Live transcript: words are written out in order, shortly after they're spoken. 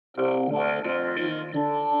The weather in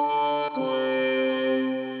Brooklyn.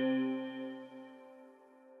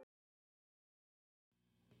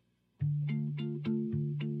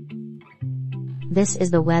 This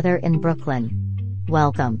is the weather in Brooklyn.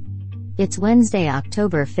 Welcome. It's Wednesday,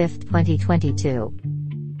 October 5th, 2022.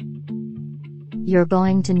 You're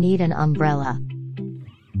going to need an umbrella.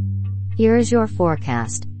 Here's your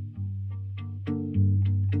forecast.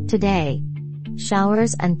 Today,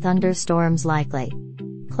 showers and thunderstorms likely.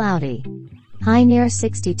 Cloudy. High near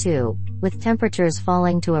 62, with temperatures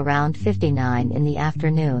falling to around 59 in the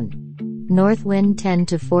afternoon. North wind 10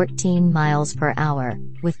 to 14 miles per hour,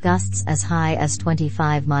 with gusts as high as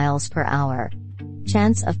 25 miles per hour.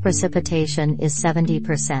 Chance of precipitation is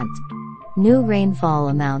 70%. New rainfall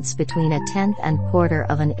amounts between 1/10 and 1/4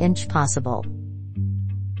 of an inch possible.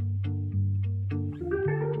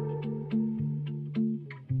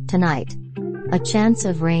 Tonight. A chance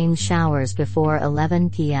of rain showers before 11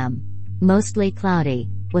 p.m. Mostly cloudy,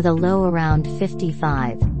 with a low around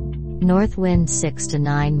 55. North wind 6 to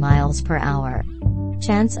 9 miles per hour.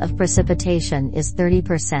 Chance of precipitation is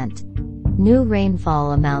 30%. New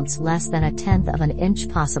rainfall amounts less than 1/10 of an inch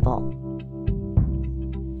possible.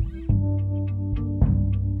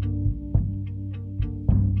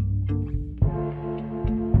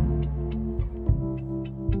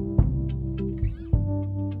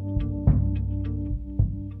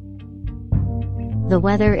 The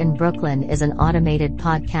Weather in Brooklyn is an automated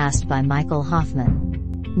podcast by Michael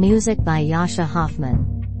Hoffman. Music by Yasha Hoffman.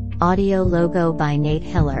 Audio logo by Nate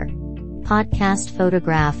Hiller. Podcast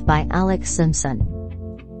photograph by Alex Simpson.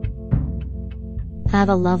 Have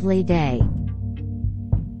a lovely day.